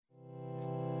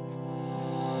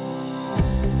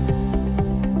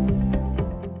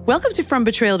Welcome to From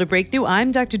Betrayal to Breakthrough.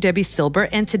 I'm Dr. Debbie Silber,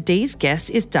 and today's guest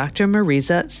is Dr.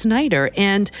 Mariza Snyder.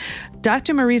 And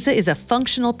Dr. Mariza is a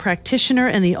functional practitioner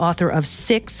and the author of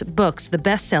 6 books, the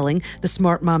best-selling The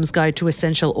Smart Mom's Guide to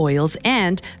Essential Oils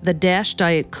and the DASH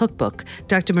Diet Cookbook.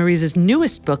 Dr. Mariza's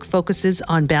newest book focuses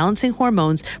on balancing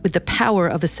hormones with the power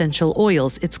of essential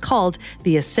oils. It's called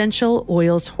The Essential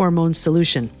Oils Hormone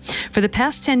Solution. For the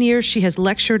past 10 years, she has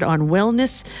lectured on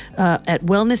wellness at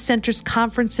wellness centers,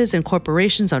 conferences, and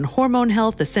corporations on hormone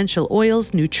health, essential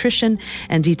oils, nutrition,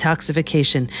 and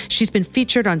detoxification. She's been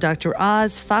featured on Dr.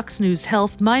 Oz, Fox News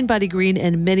Health, Mind Body Green,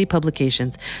 and many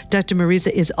publications. Dr. Mariza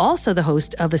is also the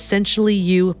host of Essentially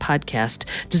You podcast,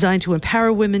 designed to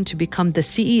empower women to become the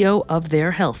CEO of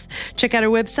their health. Check out our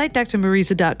website,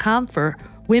 drmariza.com, for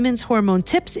women's hormone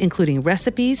tips, including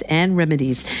recipes and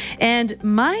remedies. And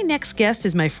my next guest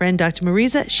is my friend, Dr.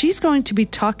 Mariza. She's going to be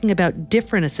talking about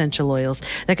different essential oils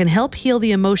that can help heal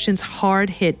the emotions hard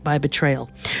hit by betrayal.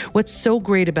 What's so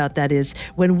great about that is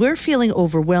when we're feeling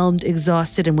overwhelmed,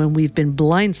 exhausted, and when we've been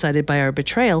blindsided by our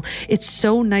betrayal, it's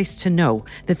so nice to know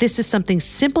that this is something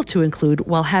simple to include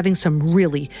while having some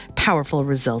really powerful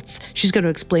results. She's going to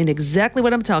explain exactly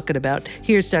what I'm talking about.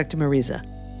 Here's Dr. Mariza.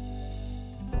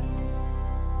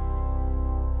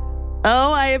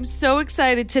 Oh, I am so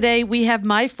excited today. We have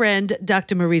my friend,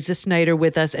 Dr. Mariza Snyder,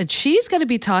 with us, and she's going to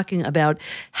be talking about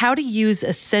how to use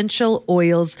essential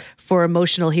oils for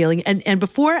emotional healing. And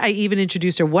before I even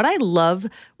introduce her, what I love,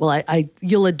 well,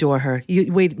 you'll adore her.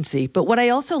 You wait and see. But what I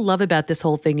also love about this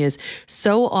whole thing is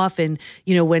so often,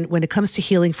 you know, when it comes to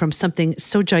healing from something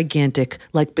so gigantic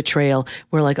like betrayal,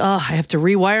 we're like, oh, I have to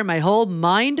rewire my whole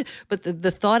mind. But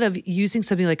the thought of using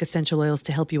something like essential oils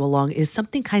to help you along is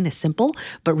something kind of simple,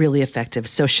 but really effective.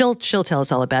 So she'll tell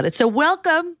us all about it. So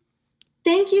welcome.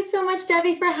 Thank you so much,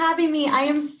 Debbie, for having me. I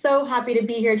am so happy to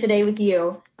be here today with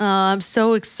you. I'm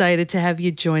so excited to have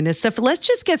you join us. So let's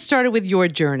just get started with your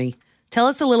journey. Tell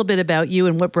us a little bit about you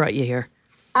and what brought you here.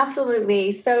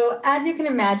 Absolutely. So as you can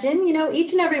imagine, you know,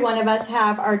 each and every one of us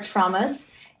have our traumas.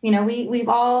 You know, we've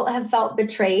all have felt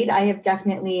betrayed. I have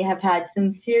definitely have had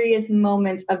some serious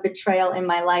moments of betrayal in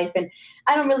my life. And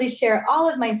I don't really share all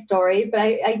of my story, but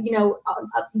I you know,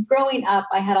 growing up,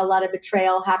 I had a lot of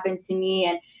betrayal happen to me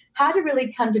and how to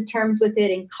really come to terms with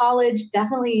it in college.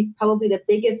 Definitely probably the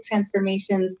biggest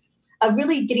transformations of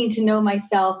really getting to know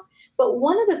myself. But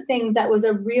one of the things that was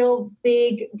a real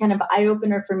big kind of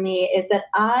eye-opener for me is that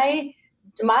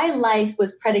my life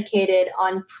was predicated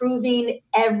on proving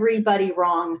everybody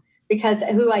wrong because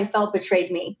who I felt betrayed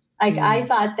me. Like I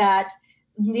thought that,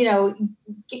 you know,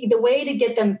 the way to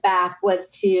get them back was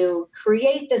to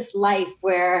create this life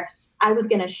where I was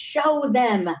going to show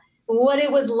them what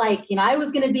it was like. You know, I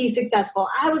was going to be successful.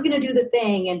 I was going to do the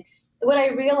thing. And what I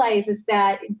realized is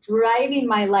that driving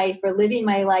my life or living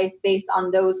my life based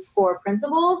on those core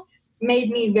principles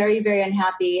made me very, very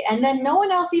unhappy. And then no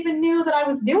one else even knew that I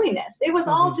was doing this. It was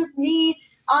all just me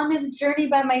on this journey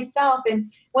by myself.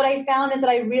 And what I found is that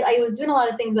I was doing a lot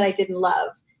of things that I didn't love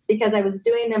because I was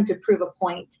doing them to prove a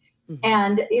point.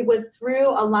 And it was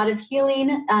through a lot of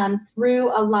healing, through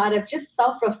a lot of just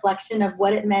self-reflection of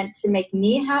what it meant to make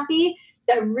me happy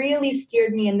that really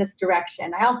steered me in this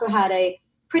direction. I also had a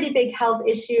pretty big health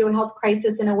issue, health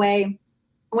crisis in a way,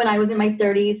 when I was in my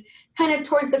 30s, kind of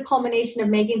towards the culmination of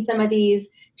making some of these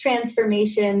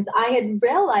transformations. I had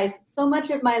realized so much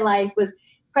of my life was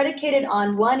predicated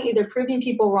on, one, either proving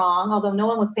people wrong, although no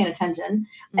one was paying attention,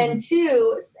 and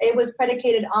two, it was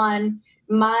predicated on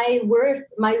my worth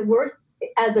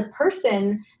as a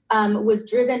person was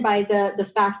driven by the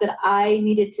fact that I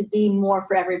needed to be more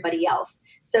for everybody else.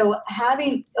 So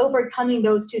overcoming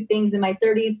those two things in my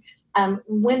 30s,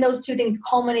 when those two things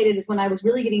culminated is when I was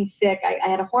really getting sick. I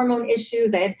had hormone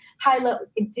issues. I had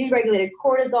deregulated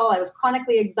cortisol. I was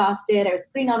chronically exhausted. I was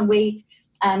putting on weight.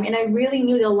 And I really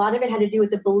knew that a lot of it had to do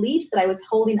with the beliefs that I was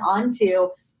holding on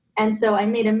to. And so I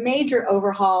made a major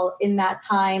overhaul in that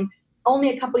time.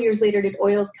 Only a couple years later did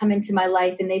oils come into my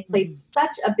life, and they played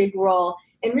such a big role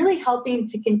in really helping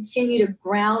to continue to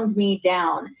ground me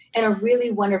down in a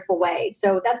really wonderful way.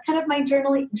 So that's kind of my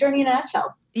journey in a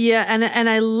nutshell. Yeah, and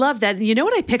I love that. You know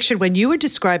what I pictured when you were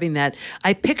describing that?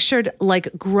 I pictured like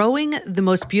growing the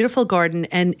most beautiful garden,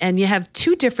 and you have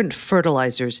 2 different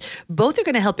fertilizers. Both are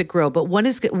going to help it grow, but one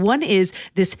is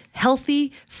this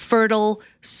healthy, fertile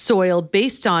soil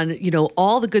based on, you know,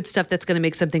 all the good stuff that's going to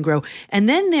make something grow. And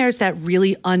then there's that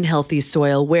really unhealthy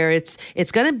soil where it's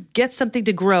going to get something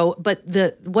to grow, but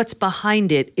what's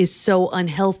behind it is so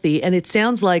unhealthy. And it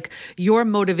sounds like your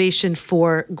motivation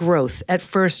for growth at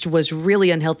first was really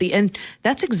unhealthy. unhealthy. And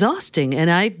that's exhausting.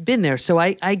 And I've been there. So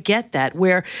I get that,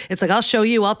 where it's like, I'll show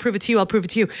you, I'll prove it to you, I'll prove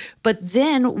it to you. But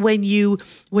then when you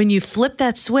flip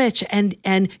that switch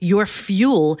and your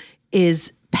fuel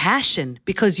is passion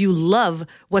because you love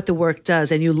what the work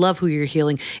does and you love who you're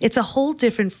healing, it's a whole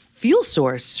different fuel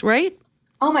source, right?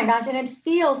 Oh my gosh. And it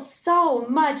feels so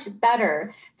much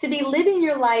better to be living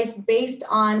your life based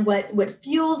on what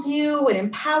fuels you, what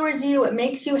empowers you, what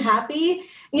makes you happy.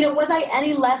 Was I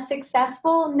any less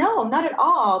successful? No, not at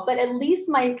all. But at least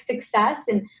my success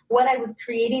and what I was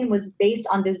creating was based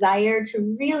on desire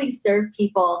to really serve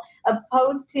people,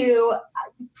 opposed to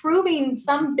proving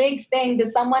some big thing to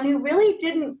someone who really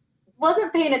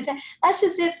wasn't paying attention. That's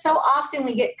just it. So often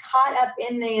we get caught up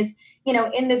in this,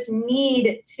 in this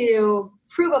need to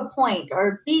prove a point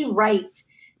or be right.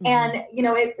 Mm-hmm. And,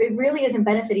 it really isn't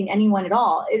benefiting anyone at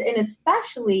all. And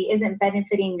especially isn't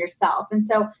benefiting yourself. And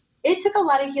so it took a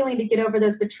lot of healing to get over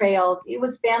those betrayals. It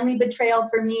was family betrayal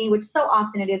for me, which so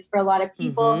often it is for a lot of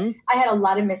people. Mm-hmm. I had a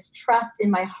lot of mistrust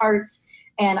in my heart,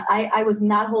 and I was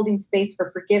not holding space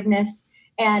for forgiveness.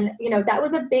 And, that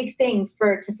was a big thing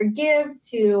to forgive,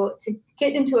 to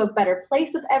get into a better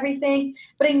place with everything.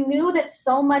 But I knew that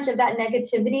so much of that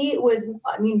negativity was,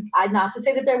 not to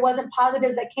say that there wasn't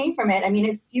positives that came from it.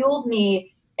 It fueled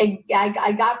me.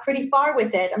 I got pretty far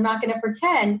with it. I'm not going to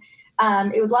pretend.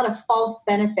 It was a lot of false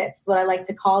benefits, what I like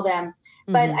to call them.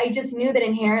 Mm-hmm. But I just knew that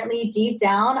inherently deep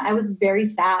down, I was very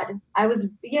sad. I was,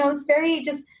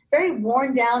 very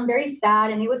worn down, very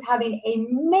sad. And it was having a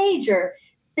major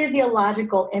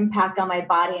physiological impact on my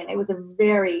body. And it was a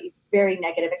very, very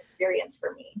negative experience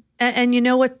for me. And you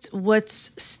know what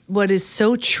is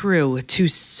so true to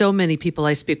so many people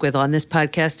I speak with on this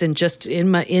podcast and just in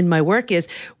my work is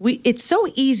it's so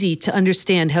easy to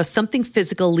understand how something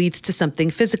physical leads to something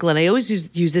physical. And I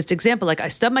always use this example, like I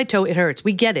stub my toe, it hurts.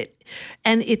 We get it.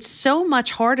 And it's so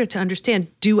much harder to understand.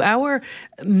 Do our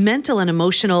mental and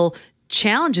emotional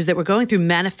challenges that we're going through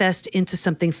manifest into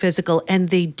something physical? And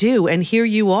they do. And here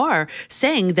you are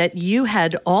saying that you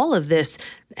had all of this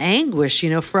anguish,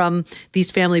 from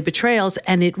these family betrayals,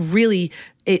 and it really,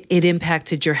 it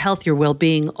impacted your health, your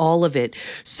well-being, all of it.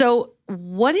 So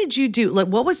what did you do? Like,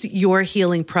 what was your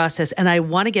healing process? And I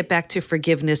want to get back to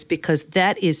forgiveness because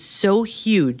that is so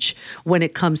huge when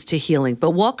it comes to healing.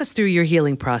 But walk us through your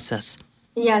healing process.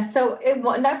 Yeah. So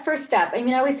that first step,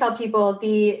 I always tell people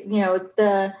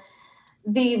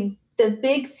the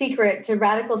big secret to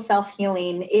radical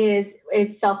self-healing is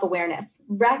self-awareness,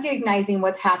 recognizing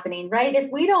what's happening, right?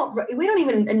 If we don't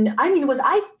even, was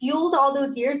I fueled all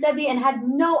those years, Debbie, and had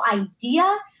no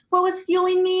idea what was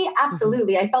fueling me?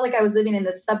 Absolutely. I felt like I was living in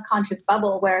this subconscious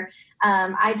bubble where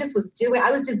I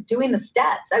was just doing the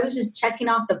steps. I was just checking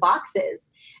off the boxes.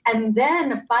 And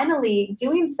then finally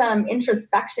doing some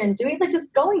introspection,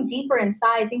 just going deeper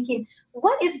inside, thinking,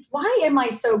 why am I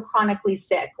so chronically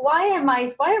sick? Why are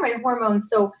my hormones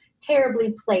so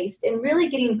terribly placed? And really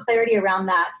getting clarity around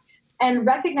that and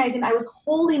recognizing I was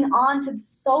holding on to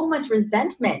so much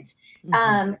resentment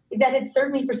that had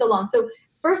served me for so long. So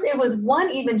first, it was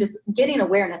even just getting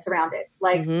awareness around it.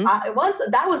 Like once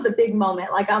that was the big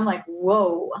moment. Like I'm like,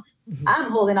 whoa,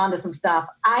 I'm holding on to some stuff.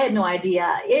 I had no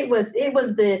idea. It was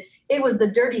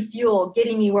the dirty fuel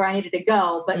getting me where I needed to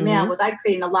go. But man, was I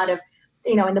creating a lot of,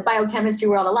 in the biochemistry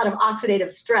world, a lot of oxidative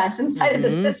stress inside of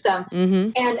the system.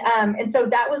 And so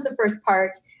that was the first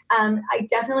part. I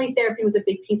definitely, therapy was a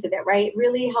big piece of it, right?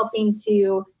 Really helping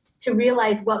to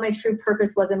realize what my true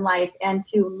purpose was in life and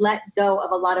to let go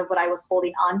of a lot of what I was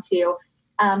holding on to.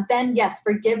 Then yes,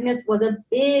 forgiveness was a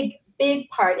big, big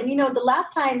part. And the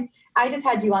last time I just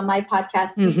had you on my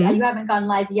podcast, you haven't gone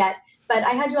live yet, but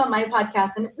I had you on my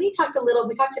podcast and we talked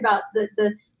about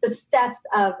the steps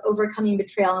of overcoming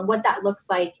betrayal and what that looks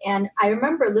like. And I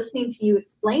remember listening to you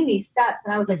explain these steps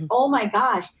and I was like, oh my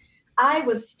gosh, I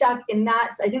was stuck in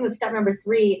that. I think it was step number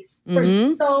 3 for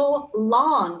so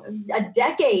long, a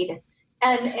decade.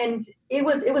 And it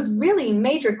was really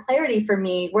major clarity for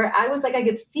me where I was like, I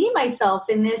could see myself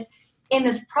in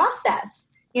this process,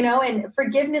 and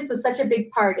forgiveness was such a big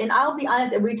part. And I'll be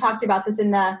honest, and we talked about this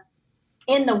in the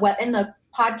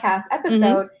podcast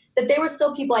episode, that there were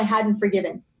still people I hadn't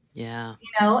forgiven. Yeah.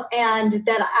 And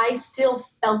that I still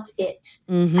felt it.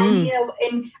 And,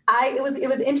 it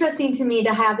was interesting to me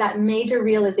to have that major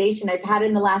realization I've had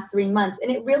in the last 3 months.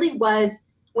 And it really was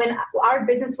when our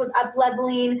business was up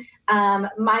leveling,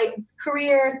 my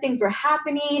career, things were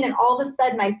happening. And all of a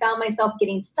sudden I found myself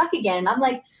getting stuck again. And I'm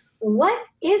like, what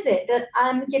is it that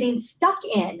I'm getting stuck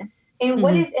in? And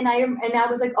what is, and I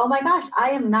was like, oh my gosh,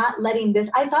 I am not letting this.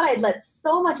 I thought I'd let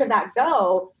so much of that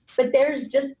go, but there's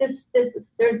just there's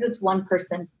this one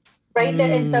person right?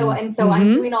 And so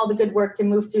I'm doing all the good work to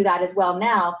move through that as well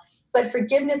now. But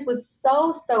forgiveness was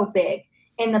so big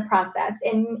in the process,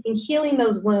 in healing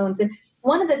those wounds. And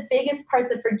one of the biggest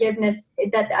parts of forgiveness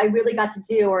that I really got to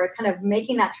do, or kind of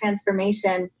making that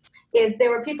transformation, is there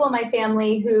were people in my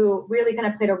family who really kind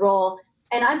of played a role.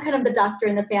 And I'm kind of the doctor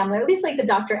in the family, or at least like the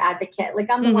doctor advocate. Like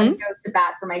I'm the one who goes to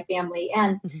bat for my family.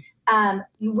 And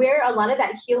where a lot of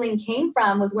that healing came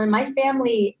from was when my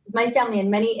family in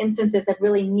many instances have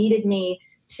really needed me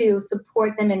to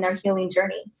support them in their healing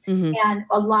journey. And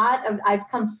I've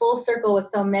come full circle with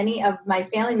so many of my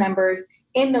family members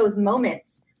in those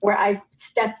moments where I've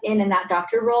stepped in that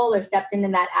doctor role, or stepped in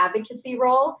that advocacy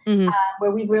role,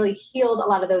 where we've really healed a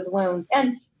lot of those wounds.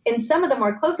 And in some of the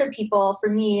more closer people, for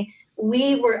me,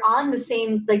 we were on the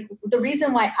same, like the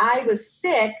reason why I was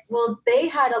sick, well, they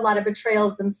had a lot of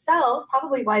betrayals themselves,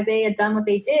 probably why they had done what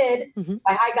they did, why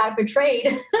I got betrayed.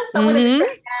 Someone had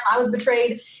betrayed them, I was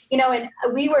betrayed, and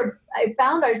I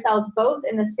found ourselves both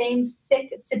in the same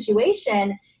sick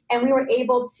situation, and we were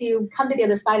able to come to the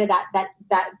other side of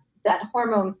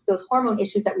those hormone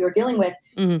issues that we were dealing with.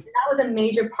 And that was a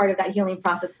major part of that healing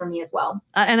process for me as well.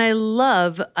 And I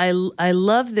love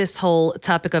this whole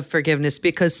topic of forgiveness,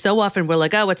 because so often we're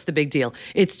like, oh, what's the big deal?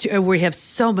 We have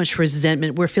so much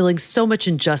resentment. We're feeling so much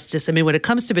injustice. I mean, when it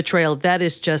comes to betrayal, that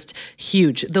is just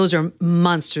huge. Those are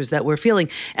monsters that we're feeling.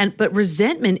 But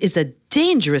resentment is a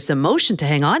dangerous emotion to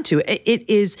hang on to. It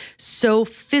is so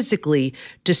physically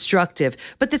destructive.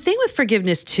 But the thing with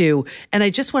forgiveness too, and I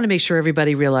just want to make sure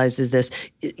everybody realizes this,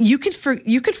 you could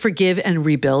forgive and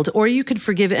rebuild, or you could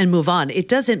forgive and move on. It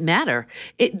doesn't matter.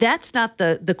 That's not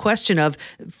the question of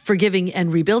forgiving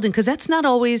and rebuilding, because that's not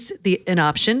always an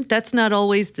option. That's not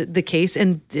always the case,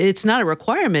 and it's not a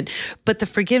requirement. But the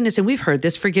forgiveness, and we've heard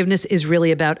this, forgiveness is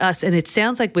really about us. And it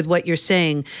sounds like with what you're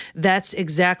saying, that's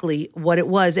exactly what it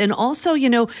was. And also,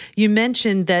 you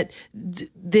mentioned that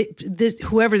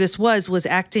whoever this was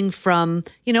acting from,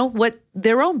 what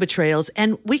their own betrayals.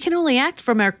 And we can only act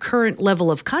from our current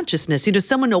level of consciousness.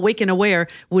 Someone awake and aware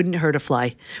wouldn't hurt a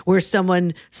fly, where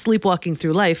someone sleepwalking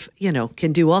through life,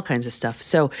 can do all kinds of stuff.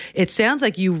 So it sounds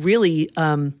like you really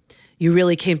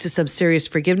came to some serious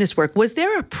forgiveness work. Was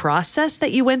there a process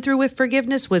that you went through with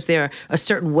forgiveness? Was there a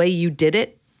certain way you did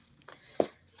it?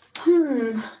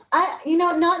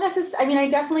 Not necessarily. I mean, I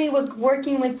definitely was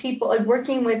working with people, like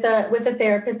working with a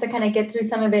therapist to kind of get through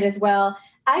some of it as well.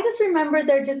 I just remember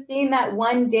there just being that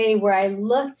one day where I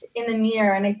looked in the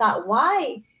mirror and I thought,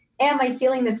 why am I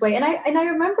feeling this way? And I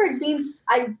remembered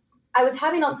I was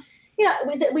having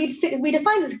we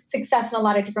define success in a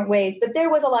lot of different ways, but there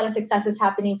was a lot of successes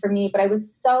happening for me, but I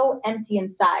was so empty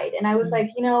inside. And I was like,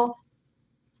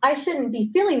 I shouldn't be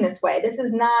feeling this way. This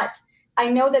is not, I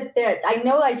know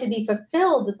I should be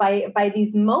fulfilled by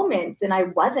these moments, and I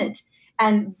wasn't.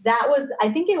 And that was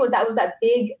that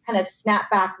big kind of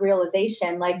snapback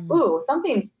realization, like, ooh,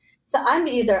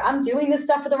 I'm doing this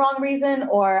stuff for the wrong reason,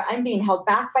 or I'm being held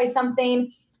back by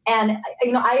something. And,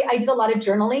 I did a lot of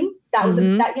journaling. That was,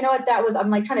 I'm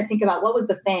like trying to think about what was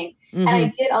the thing. And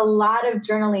I did a lot of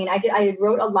journaling. I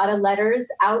wrote a lot of letters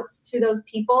out to those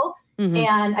people.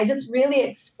 And I just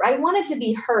really, I wanted to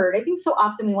be heard. I think so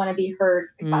often we want to be heard.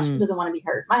 Gosh, who doesn't want to be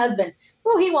heard? My husband,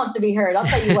 he wants to be heard. I'll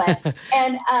tell you what.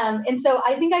 And so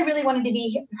I think I really wanted to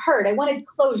be heard. I wanted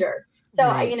closure. So,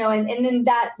 right. And then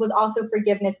that was also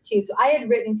forgiveness too. So I had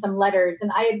written some letters,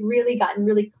 and I had really gotten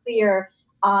really clear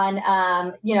on,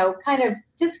 kind of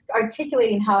just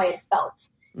articulating how I had felt.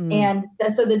 And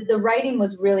so the writing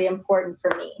was really important for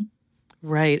me.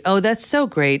 Right. Oh, that's so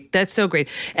great. That's so great.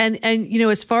 And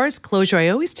as far as closure, I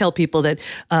always tell people that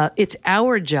it's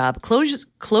our job.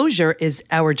 Closure is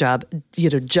our job.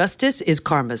 Justice is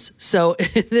karma's. So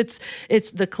it's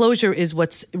the closure is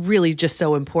what's really just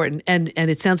so important. And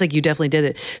it sounds like you definitely did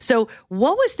it. So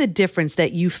what was the difference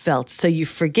that you felt? So you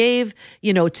forgave,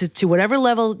 to whatever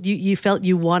level you felt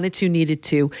you needed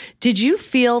to. Did you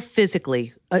feel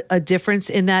physically a difference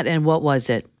in that? And what was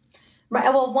it? Right.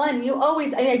 Well, one,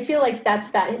 I feel like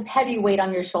that's that heavy weight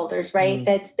on your shoulders, right?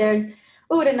 To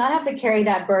not have to carry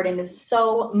that burden is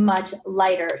so much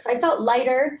lighter. So I felt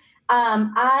lighter.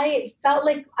 I felt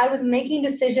like I was making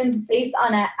decisions based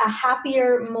on a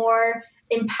happier, more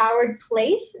empowered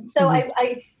place. So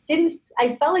I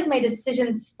felt like my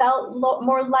decisions felt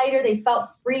more lighter. They felt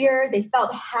freer. They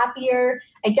felt happier.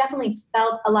 I definitely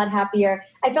felt a lot happier.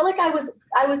 I felt like I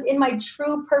was in my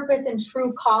true purpose and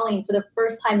true calling for the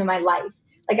first time in my life.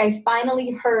 Like I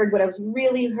finally heard what I was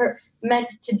really meant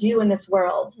to do in this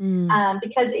world,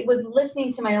 because it was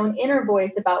listening to my own inner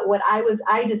voice about what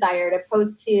I desired,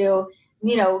 opposed to,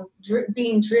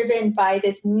 being driven by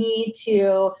this need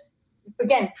to,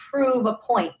 again, prove a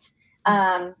point.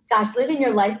 Living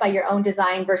your life by your own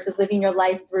design versus living your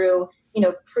life through,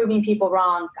 proving people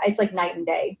wrong. It's like night and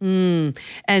day.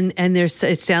 And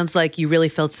it sounds like you really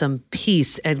felt some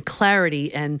peace and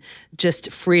clarity and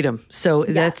just freedom. So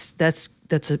that's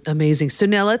amazing. So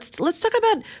now let's talk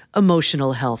about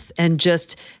emotional health and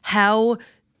just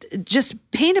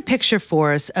paint a picture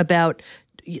for us about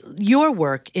your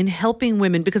work in helping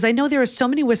women, because I know there are so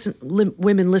many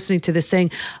women listening to this saying,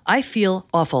 I feel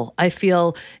awful. I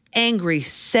feel angry,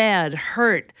 sad,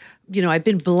 hurt. I've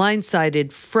been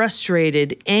blindsided,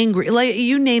 frustrated, angry, like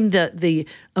you name the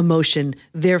emotion,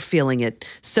 they're feeling it.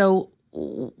 So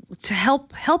to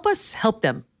help us help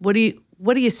them, what do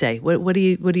you say? What do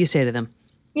you say to them?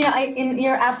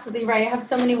 You're absolutely right. I have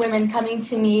so many women coming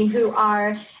to me who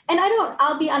are, and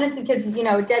I'll be honest, because,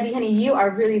 Debbie, honey, you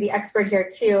are really the expert here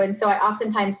too. And so I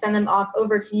oftentimes send them off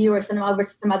over to you or send them over to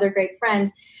some other great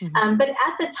friends. But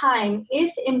at the time,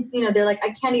 they're like, I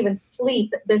can't even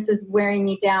sleep, this is wearing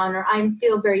me down, or I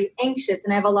feel very anxious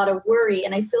and I have a lot of worry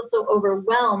and I feel so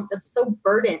overwhelmed, I'm so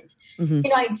burdened.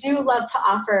 I do love to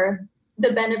offer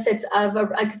the benefits of,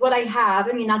 because what I have,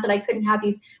 not that I couldn't have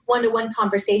these one-to-one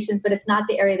conversations, but it's not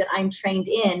the area that I'm trained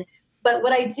in. But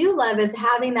what I do love is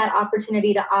having that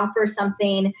opportunity to offer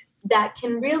something that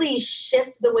can really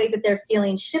shift the way that they're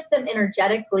feeling, shift them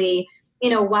energetically,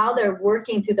 while they're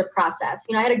working through the process.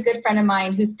 I had a good friend of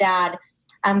mine whose dad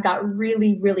got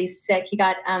really, really sick. He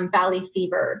got valley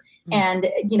fever and,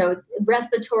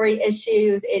 respiratory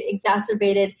issues. It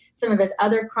exacerbated some of his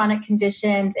other chronic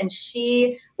conditions. And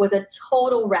she was a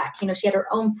total wreck. She had her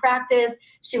own practice.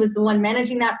 She was the one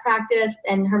managing that practice.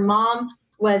 And her mom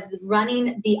was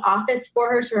running the office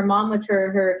for her. So her mom was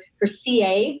her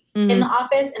CA in the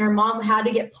office, and her mom had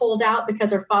to get pulled out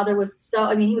because her father was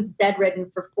he was bedridden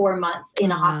for 4 months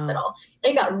in a hospital.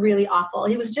 It got really awful.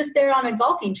 He was just there on a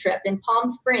golfing trip in Palm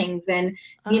Springs and,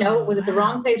 was at the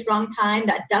wrong place, wrong time.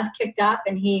 That dust kicked up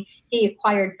and he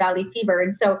acquired valley fever.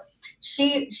 And so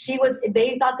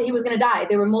they thought that he was going to die.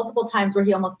 There were multiple times where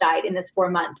he almost died in this 4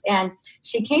 months. And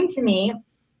she came to me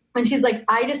and she's like,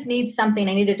 I just need something.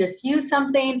 I need to diffuse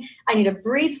something. I need to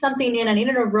breathe something in. I need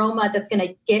an aroma that's going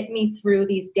to get me through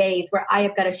these days where I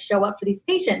have got to show up for these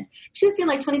patients. She was seeing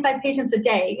like 25 patients a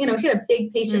day. She had a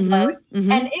big patient load.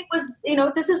 And it was,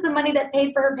 this is the money that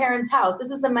paid for her parents' house.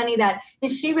 This is the money that, and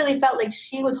she really felt like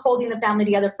she was holding the family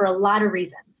together for a lot of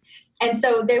reasons. And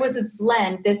so there was this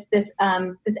blend, this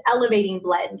elevating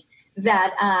blend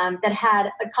that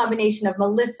had a combination of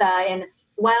Melissa and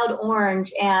wild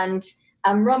orange and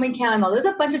Roman chamomile. There's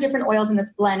a bunch of different oils in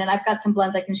this blend, and I've got some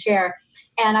blends I can share.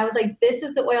 And I was like, this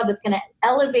is the oil that's going to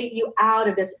elevate you out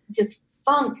of this just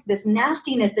funk, this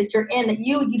nastiness that you're in, that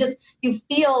you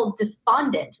feel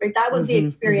despondent, right? That was the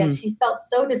experience. She felt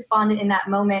so despondent in that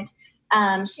moment.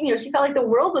 She felt like the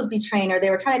world was betraying her. They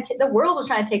were the world was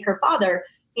trying to take her father.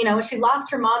 She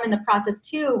lost her mom in the process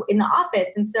too in the office.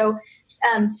 And so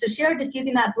she started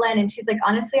diffusing that blend. And she's like,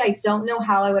 honestly, I don't know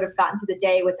how I would have gotten through the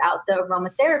day without the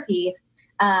aromatherapy.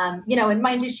 And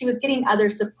mind you, she was getting other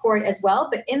support as well.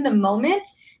 But in the moment,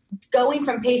 going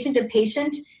from patient to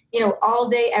patient, all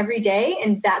day, every day,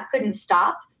 and that couldn't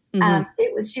stop.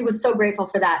 She was so grateful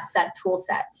for that tool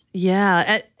set.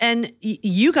 Yeah. And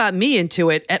you got me into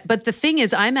it. But the thing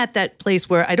is, I'm at that place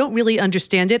where I don't really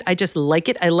understand it. I just like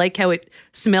it. I like how it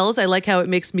smells. I like how it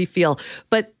makes me feel.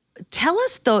 But tell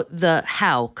us the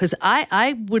how, because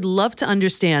I would love to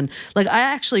understand. Like I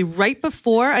actually, right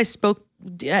before I spoke,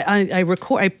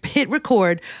 I hit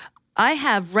record. I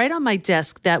have right on my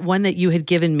desk that one that you had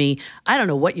given me. I don't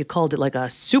know what you called it, like a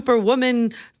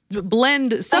Superwoman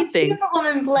blend something.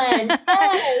 Superwoman blend.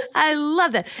 Yes. I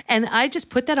love that. And I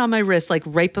just put that on my wrist like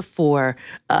right before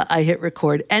I hit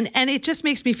record. And it just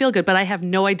makes me feel good, but I have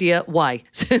no idea why.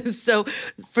 So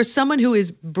for someone who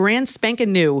is brand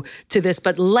spanking new to this,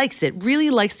 but really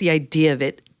likes the idea of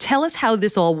it, tell us how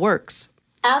this all works.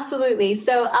 Absolutely.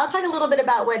 So I'll talk a little bit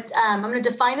about what I'm going to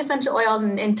define essential oils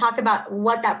and talk about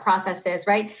what that process is,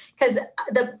 right? Because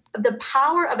the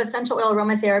power of essential oil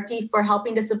aromatherapy for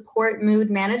helping to support mood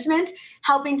management,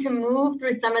 helping to move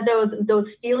through some of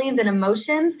those feelings and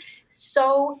emotions,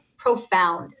 so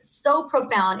profound.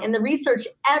 And the research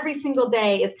every single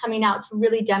day is coming out to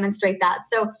really demonstrate that.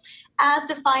 So as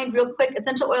defined real quick,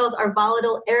 essential oils are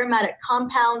volatile aromatic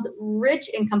compounds rich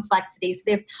in complexity. So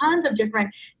they have tons of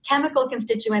different chemical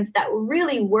constituents that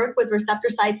really work with receptor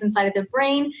sites inside of the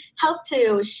brain, help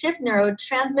to shift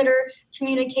neurotransmitter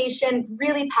communication,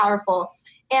 really powerful.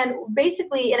 And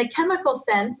basically, in a chemical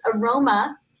sense,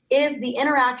 aroma is the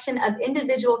interaction of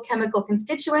individual chemical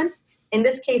constituents, in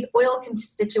this case, oil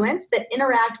constituents, that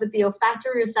interact with the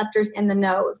olfactory receptors in the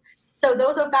nose. So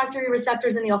those olfactory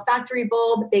receptors in the olfactory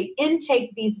bulb, they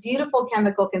intake these beautiful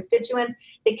chemical constituents.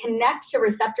 They connect to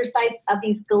receptor sites of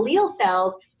these glial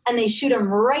cells, and they shoot them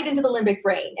right into the limbic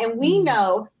brain. And we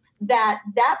know that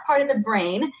part of the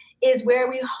brain is where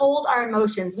we hold our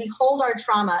emotions, we hold our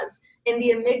traumas. In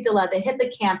the amygdala, the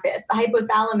hippocampus, the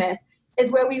hypothalamus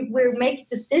is where we make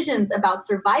decisions about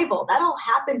survival. That all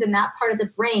happens in that part of the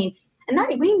brain. And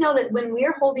that, we know that when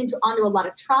we're holding onto a lot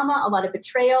of trauma, a lot of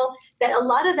betrayal, that a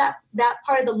lot of that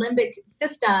part of the limbic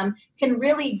system can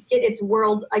really get its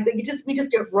world, like we just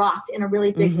get rocked in a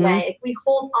really big way. We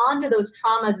hold on to those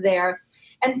traumas there.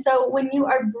 And so when you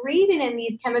are breathing in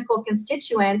these chemical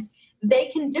constituents, they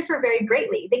can differ very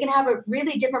greatly. They can have a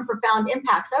really different, profound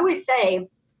impact. So I always say,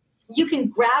 you can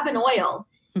grab an oil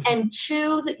and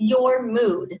choose your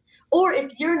mood. Or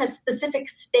if you're in a specific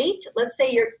state, let's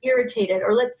say you're irritated,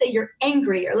 or let's say you're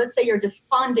angry, or let's say you're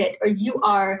despondent, or you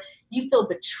feel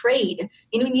betrayed,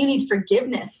 you need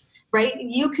forgiveness, right?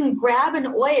 You can grab an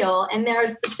oil, and there are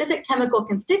specific chemical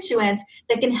constituents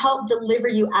that can help deliver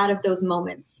you out of those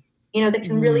moments, that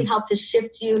can really help to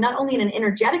shift you, not only in an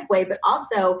energetic way, but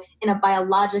also in a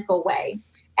biological way.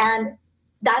 And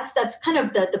that's kind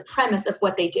of the premise of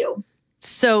what they do.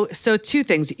 So two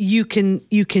things. You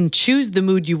can choose the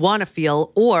mood you want to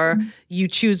feel, or you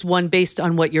choose one based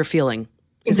on what you're feeling.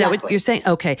 Is that what you're saying?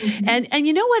 Okay. And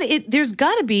you know what? There's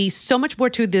got to be so much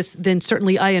more to this than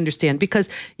certainly I understand, because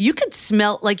you could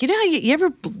smell, like, how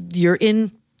you're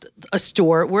in a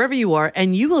store, wherever you are,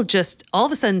 and you will just all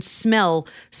of a sudden smell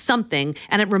something,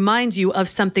 and it reminds you of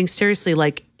something seriously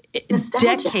like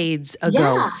nostalgia. Decades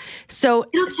ago. Yeah. So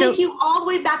it'll take you all the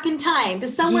way back in time to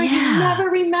somewhere you never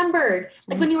remembered.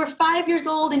 Like when you were 5 years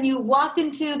old and you walked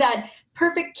into that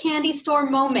perfect candy store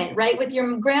moment, right, with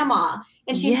your grandma,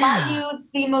 and she bought you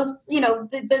the most,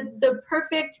 the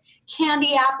perfect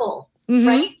candy apple,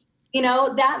 right?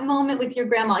 That moment with your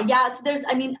grandma. Yeah. So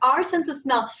our sense of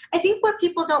smell, I think what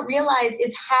people don't realize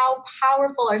is how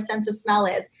powerful our sense of smell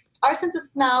is. Our sense of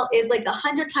smell is like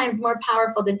 100 times more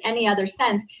powerful than any other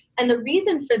sense. And the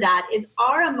reason for that is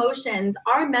our emotions,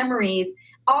 our memories,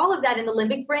 all of that in the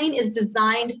limbic brain is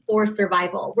designed for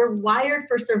survival. We're wired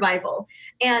for survival.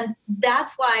 And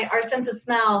that's why our sense of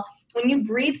smell, when you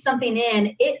breathe something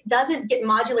in, it doesn't get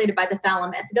modulated by the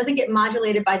thalamus. It doesn't get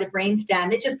modulated by the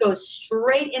brainstem. It just goes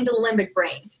straight into the limbic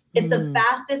brain. It's the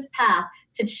fastest path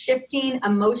to shifting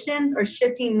emotions or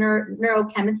shifting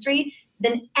neurochemistry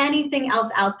than anything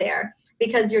else out there,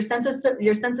 because your sense of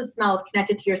smell is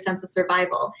connected to your sense of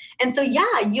survival. And so,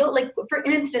 you'll, like, for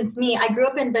instance, me, I grew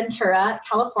up in Ventura,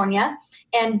 California,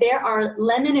 and there are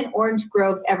lemon and orange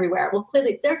groves everywhere. Well,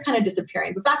 clearly they're kind of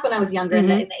disappearing, but back when I was younger in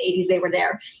the 80s, they were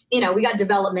there. We got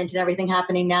development and everything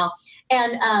happening now.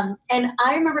 And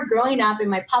I remember growing up,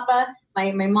 and my papa,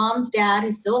 my mom's dad,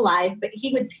 who's still alive, but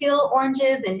he would peel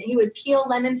oranges and he would peel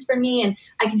lemons for me, and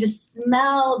I could just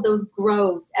smell those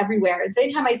groves everywhere. And so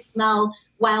anytime I smell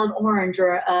wild orange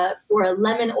or a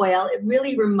lemon oil, it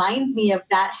really reminds me of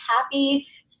that happy,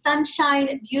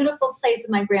 sunshine, beautiful place with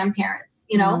my grandparents,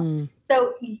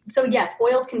 So yes,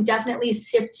 oils can definitely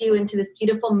shift you into this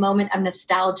beautiful moment of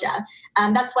nostalgia.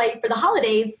 That's why for the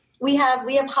holidays, we have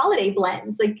holiday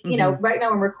blends. Like, right now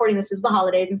I'm recording, this is the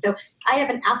holidays. And so I have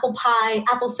an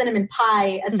apple cinnamon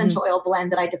pie essential oil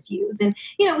blend that I diffuse. And,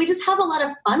 we just have a lot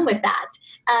of fun with that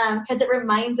because it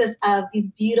reminds us of these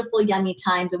beautiful, yummy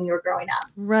times when we were growing up.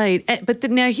 Right. But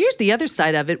now here's the other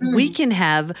side of it. We can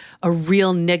have a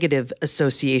real negative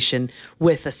association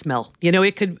with a smell.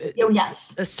 It could,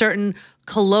 a certain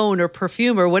cologne or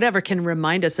perfume or whatever can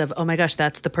remind us of, oh my gosh,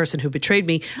 that's the person who betrayed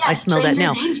me. Yeah, I smell that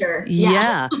now. Danger.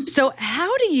 Yeah. So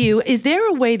is there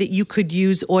a way that you could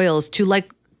use oils to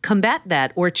combat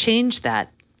that or change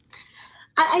that?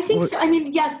 I think so.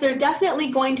 Yes, there's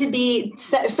definitely going to be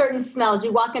certain smells.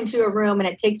 You walk into a room and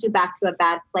it takes you back to a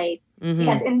bad place.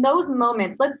 Because in those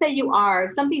moments, let's say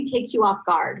something takes you off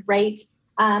guard, right?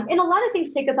 And a lot of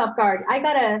things take us off guard. I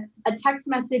got a text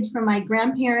message from my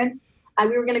grandparents.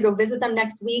 We were going to go visit them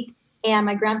next week, and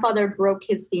my grandfather broke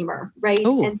his femur, right?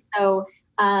 Ooh. And so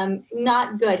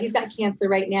not good. He's got cancer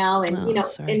right now, and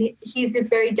and he's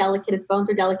just very delicate. His bones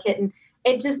are delicate, and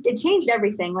it changed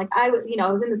everything. Like I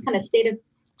was in this kind of state of,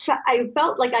 I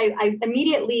felt like I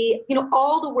immediately,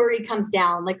 all the worry comes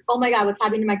down. Like, oh my God, what's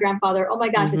happening to my grandfather? Oh my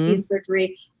gosh, is he in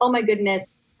surgery? Oh my goodness.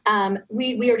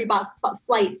 We already bought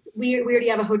flights. We already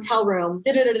have a hotel room,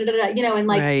 and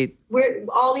like, we're,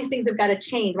 all these things have got to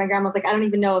change. My grandma's like, I don't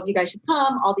even know if you guys should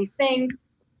come, all these things.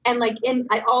 And like,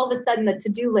 all of a sudden the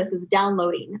to-do list is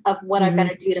downloading of what I've got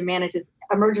to do to manage this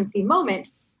emergency moment.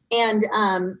 And,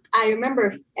 I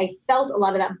remember I felt a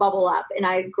lot of that bubble up, and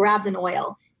I grabbed an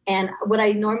oil, And what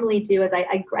I normally do is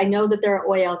I know that there are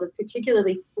oils,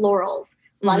 particularly florals.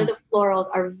 A lot of the florals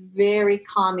are very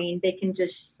calming. They can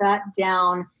just shut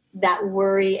down that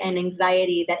worry and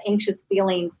anxiety, that anxious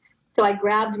feelings. So I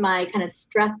grabbed my kind of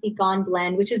Stress Be Gone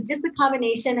blend, which is just a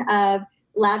combination of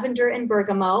lavender and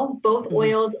bergamot. Both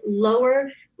oils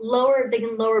they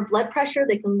can lower blood pressure,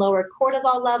 they can lower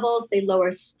cortisol levels, they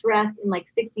lower stress in like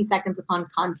 60 seconds upon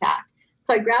contact.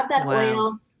 So I grabbed that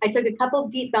oil. I took a couple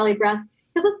of deep belly breaths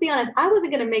because let's be honest, I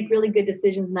wasn't going to make really good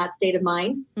decisions in that state of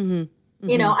mind.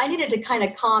 You know, I needed to kind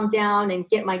of calm down and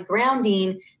get my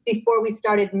grounding before we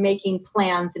started making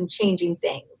plans and changing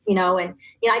things, you know, and,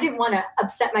 you know, I didn't want to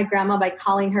upset my grandma by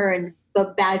calling her and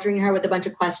badgering her with a bunch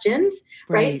of questions,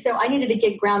 right? So I needed to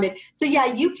get grounded. So yeah,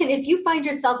 you can, if you find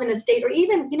yourself in a state, or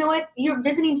even, you know what, you're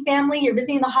visiting family, you're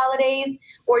visiting the holidays,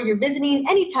 or you're visiting,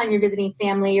 anytime you're visiting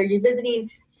family, or you're visiting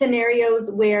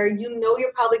scenarios where you know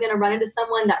you're probably going to run into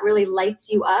someone that really lights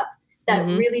you up, that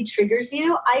really triggers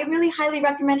you, I really highly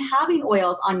recommend having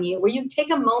oils on you where you take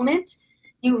a moment,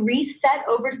 you reset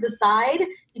over to the side,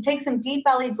 you take some deep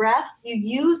belly breaths, you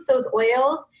use those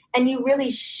oils, and you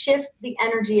really shift the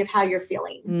energy of how you're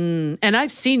feeling. And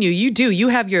I've seen you. You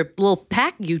have your little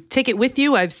pack. You take it with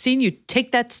you. I've seen you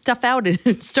take that stuff out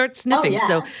and start sniffing.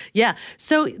 Oh, yeah.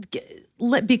 So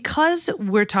because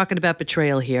we're talking about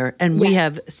betrayal here, and we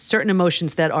have certain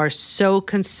emotions that are so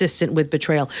consistent with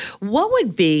betrayal, what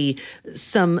would be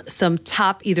some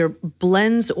top either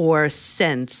blends or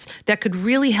scents that could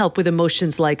really help with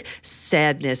emotions like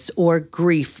sadness or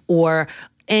grief or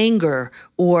anger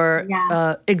or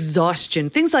exhaustion,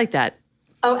 things like that?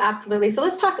 Oh, absolutely. So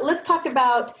let's talk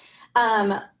about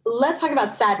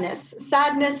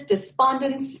sadness,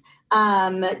 despondence.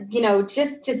 You know,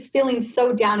 just feeling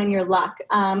so down in your luck,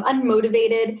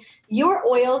 unmotivated. Your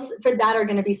oils for that are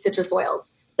going to be citrus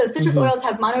oils. So citrus oils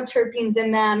have monoterpenes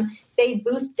in them. They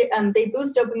boost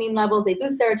dopamine levels. They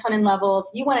boost serotonin levels.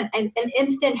 You want an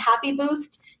instant happy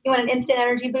boost. You want an instant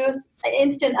energy boost, an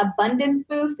instant abundance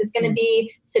boost. It's going to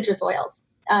be citrus oils.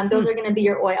 Those are going to be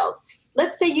your oils.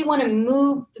 Let's say you want to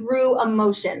move through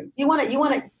emotions. You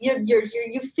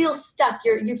feel stuck.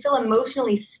 You feel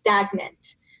emotionally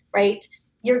stagnant. Right?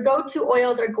 Your go-to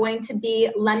oils are going to be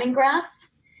lemongrass,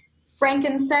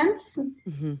 frankincense,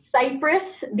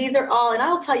 cypress. These are all, and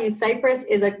I'll tell you, cypress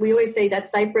is like, we always say that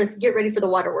cypress, get ready for the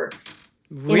waterworks.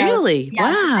 Really?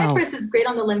 Wow. Cypress is great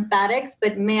on the lymphatics,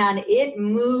 but man, it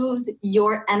moves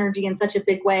your energy in such a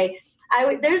big way.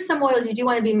 There's some oils you do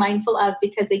want to be mindful of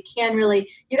because they can really,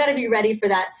 you got to be ready for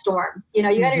that storm. You know,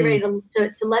 you got to be ready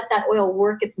to let that oil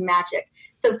work its magic.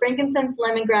 So frankincense,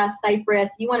 lemongrass,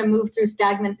 cypress, you want to move through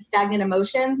stagnant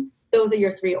emotions. Those are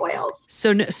your three oils.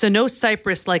 So no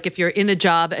cypress, like if you're in a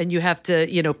job and you have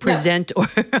to, you know, present or.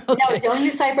 Okay. No, don't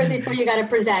use cypress before you got to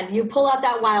present. You pull out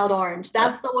that wild orange.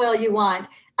 That's the oil you want.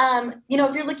 You know,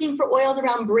 if you're looking for oils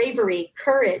around bravery,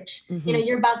 courage, you know,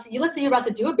 let's say you're about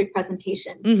to do a big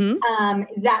presentation.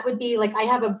 That would be like, I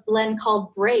have a blend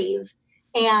called Brave,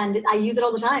 and I use it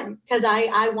all the time because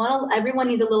everyone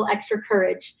needs a little extra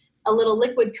courage, a little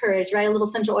liquid courage, right? A little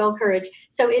essential oil courage.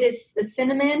 So it is the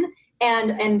cinnamon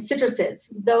and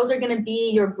citruses. Those are going to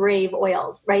be your Brave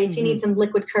oils, right? If you need some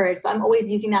liquid courage. So I'm always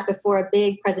using that before a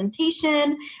big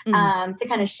presentation to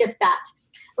kind of shift that.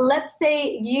 Let's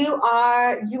say you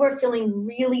are feeling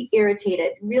really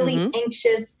irritated, really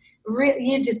anxious.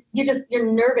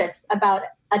 You're nervous about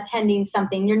attending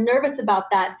something. You're nervous about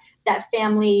that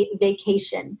family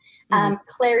vacation.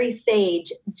 Clary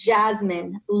sage,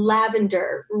 jasmine,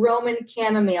 lavender, Roman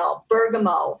chamomile,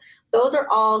 bergamot. Those are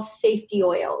all safety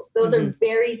oils. Those are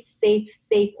very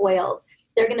safe oils.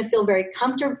 They're going to feel very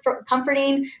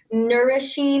comforting,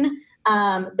 nourishing.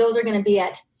 Those are going to be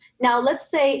it. Now, let's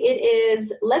say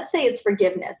it's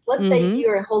forgiveness. Let's say you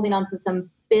are holding on to some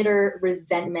bitter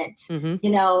resentment, you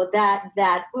know, that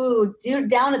down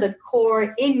to the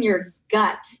core in your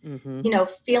gut, you know,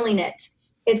 feeling it.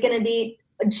 It's going to be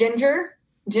ginger.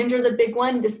 Ginger is a big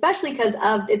one, especially because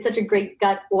it's such a great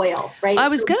gut oil, right? I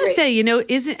was going to say, you know,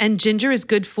 and ginger is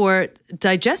good for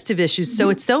digestive issues. So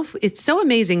it's so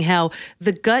amazing how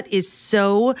the gut is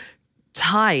so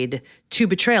tied to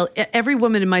betrayal. Every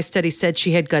woman in my study said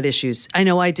she had gut issues. I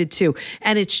know I did too.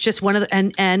 And it's just one of the,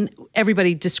 and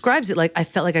everybody describes it like, I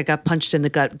felt like I got punched in the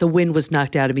gut. The wind was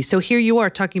knocked out of me. So here you are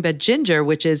talking about ginger,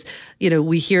 which is, you know,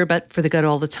 we hear about for the gut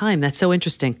all the time. That's so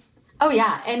interesting. Oh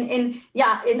yeah. And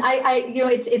I you know,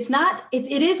 it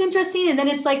is interesting. And then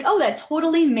it's like, oh, that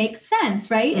totally makes sense,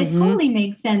 right? It totally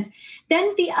makes sense.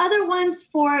 Then the other ones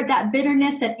for that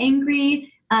bitterness, that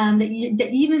angry, that you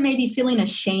even may be feeling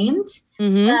ashamed.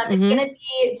 It's going to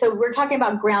be, so we're talking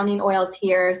about grounding oils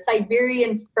here,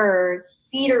 Siberian fir,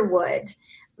 cedar wood,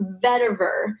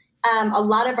 vetiver, a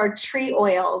lot of our tree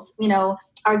oils,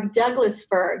 our Douglas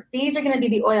fir. These are going to be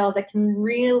the oils that can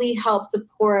really help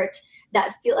support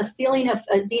that feeling of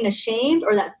being ashamed,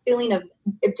 or that feeling of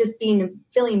just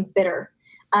feeling bitter.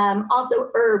 Also,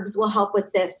 herbs will help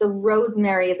with this. So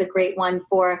rosemary is a great one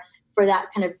for that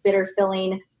kind of bitter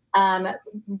feeling.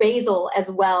 Basil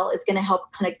as well is going to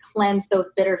help kind of cleanse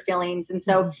those bitter feelings. And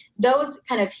so those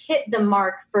kind of hit the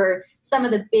mark for some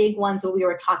of the big ones that we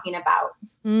were talking about.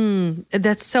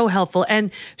 That's so helpful.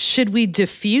 And should we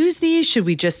diffuse these? Should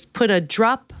we just put a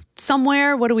drop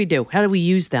somewhere? What do we do? How do we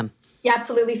use them? Yeah,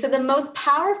 absolutely. So the most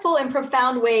powerful and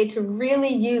profound way to really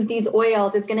use these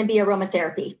oils is going to be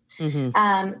aromatherapy.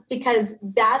 Because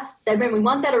remember, we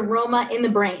want that aroma in the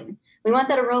brain. We want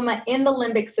that aroma in the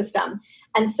limbic system.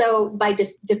 And so by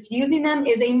diffusing them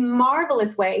is a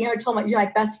marvelous way. I told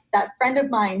that friend of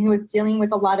mine who was dealing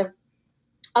with a lot of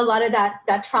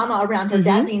that trauma around her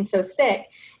dad being so sick.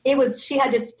 She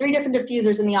had 3 different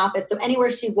diffusers in the office. So anywhere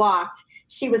she walked,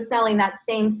 she was smelling that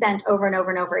same scent over and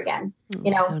over and over again.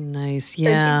 Oh, nice.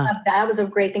 Yeah. So that was a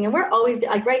great thing. And we're always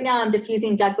right now I'm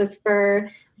diffusing Douglas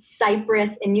fir,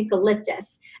 cypress, and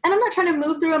eucalyptus. And I'm not trying to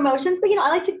move through emotions, but I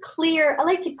like to clear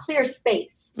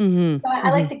space. So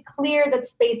I like to clear that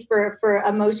space for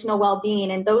emotional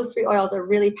well-being. And those 3 oils are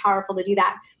really powerful to do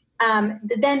that.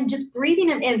 Then just breathing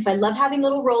them in. So I love having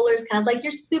little rollers, kind of like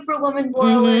your Superwoman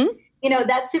roller.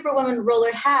 That Superwoman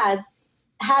roller has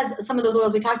some of those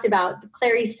oils we talked about, the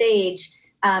clary sage,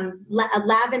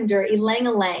 lavender,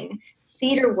 ylang-ylang,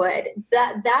 cedarwood.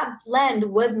 That blend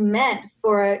was meant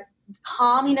for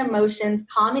calming emotions,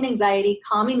 calming anxiety,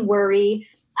 calming worry,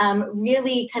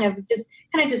 really kind of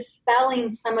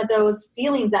dispelling some of those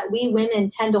feelings that we women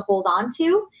tend to hold on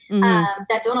to,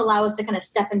 that don't allow us to kind of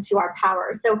step into our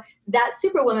power. So that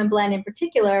Superwoman blend in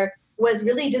particular was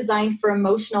really designed for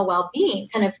emotional well-being,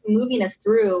 kind of moving us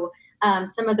through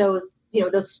some of those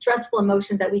stressful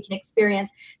emotions that we can experience.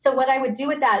 So what I would do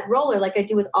with that roller, like I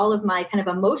do with all of my kind of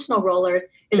emotional rollers,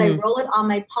 is I roll it on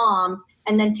my palms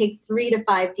and then take 3 to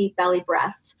 5 deep belly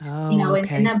breaths.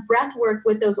 And that breath work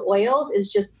with those oils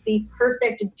is just the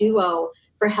perfect duo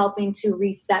for helping to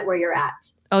reset where you're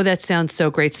at. Oh, that sounds so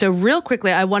great. So real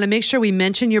quickly, I want to make sure we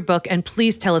mention your book, and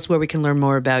please tell us where we can learn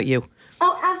more about you.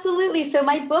 Oh, absolutely. So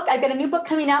my book, I've got a new book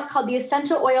coming out called The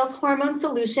Essential Oils Hormone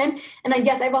Solution. And I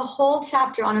have a whole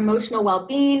chapter on emotional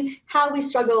well-being, how we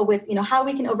struggle with, how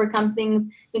we can overcome things.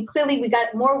 Clearly, we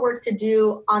got more work to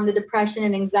do on the depression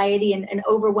and anxiety and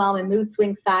overwhelm and mood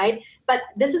swing side. But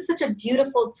this is such a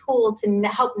beautiful tool to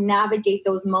help navigate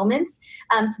those moments.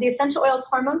 So The Essential Oils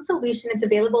Hormone Solution, it's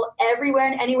available everywhere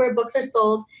and anywhere books are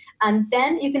sold. And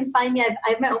then you can find me. I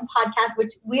have my own podcast,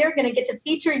 which we are going to get to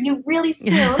feature you really soon.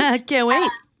 Can't wait.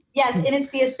 Yes, and it's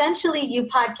the Essentially You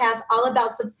podcast, all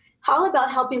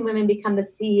about helping women become the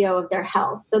CEO of their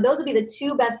health. So those would be the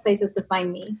 2 best places to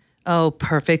find me. Oh,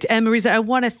 perfect. And Mariza, I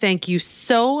want to thank you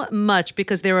so much,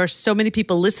 because there are so many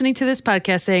people listening to this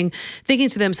podcast thinking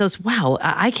to themselves, wow,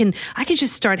 I can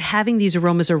just start having these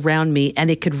aromas around me and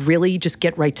it could really just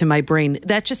get right to my brain.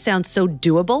 That just sounds so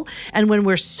doable. And when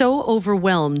we're so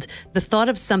overwhelmed, the thought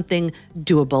of something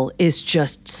doable is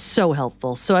just so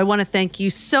helpful. So I want to thank you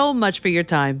so much for your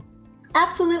time.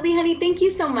 Absolutely, honey. Thank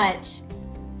you so much.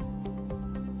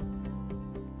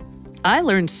 I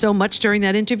learned so much during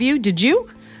that interview. Did you?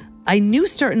 I knew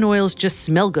certain oils just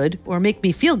smell good or make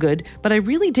me feel good, but I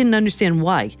really didn't understand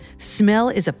why. Smell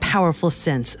is a powerful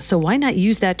sense, so why not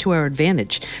use that to our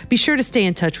advantage? Be sure to stay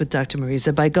in touch with Dr.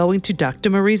 Mariza by going to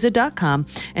drmariza.com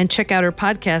and check out her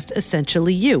podcast,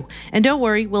 Essentially You. And don't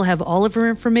worry, we'll have all of her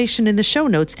information in the show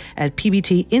notes at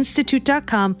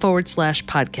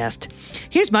pbtinstitute.com/podcast.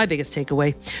 Here's my biggest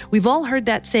takeaway. We've all heard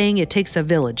that saying, it takes a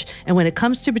village. And when it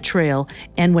comes to betrayal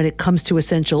and when it comes to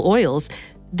essential oils,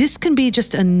 this can be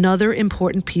just another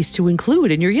important piece to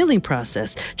include in your healing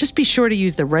process. Just be sure to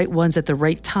use the right ones at the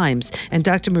right times, and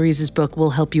Dr. Mariza's book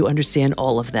will help you understand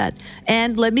all of that.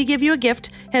 And let me give you a gift.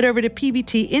 Head over to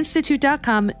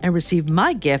pbtinstitute.com and receive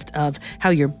my gift of How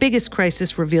Your Biggest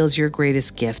Crisis Reveals Your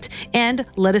Greatest Gift. And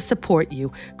let us support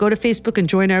you. Go to Facebook and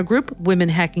join our group, Women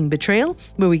Hacking Betrayal,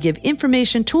 where we give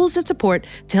information, tools, and support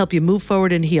to help you move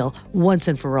forward and heal once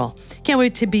and for all. Can't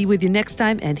wait to be with you next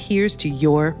time, and here's to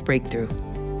your breakthrough.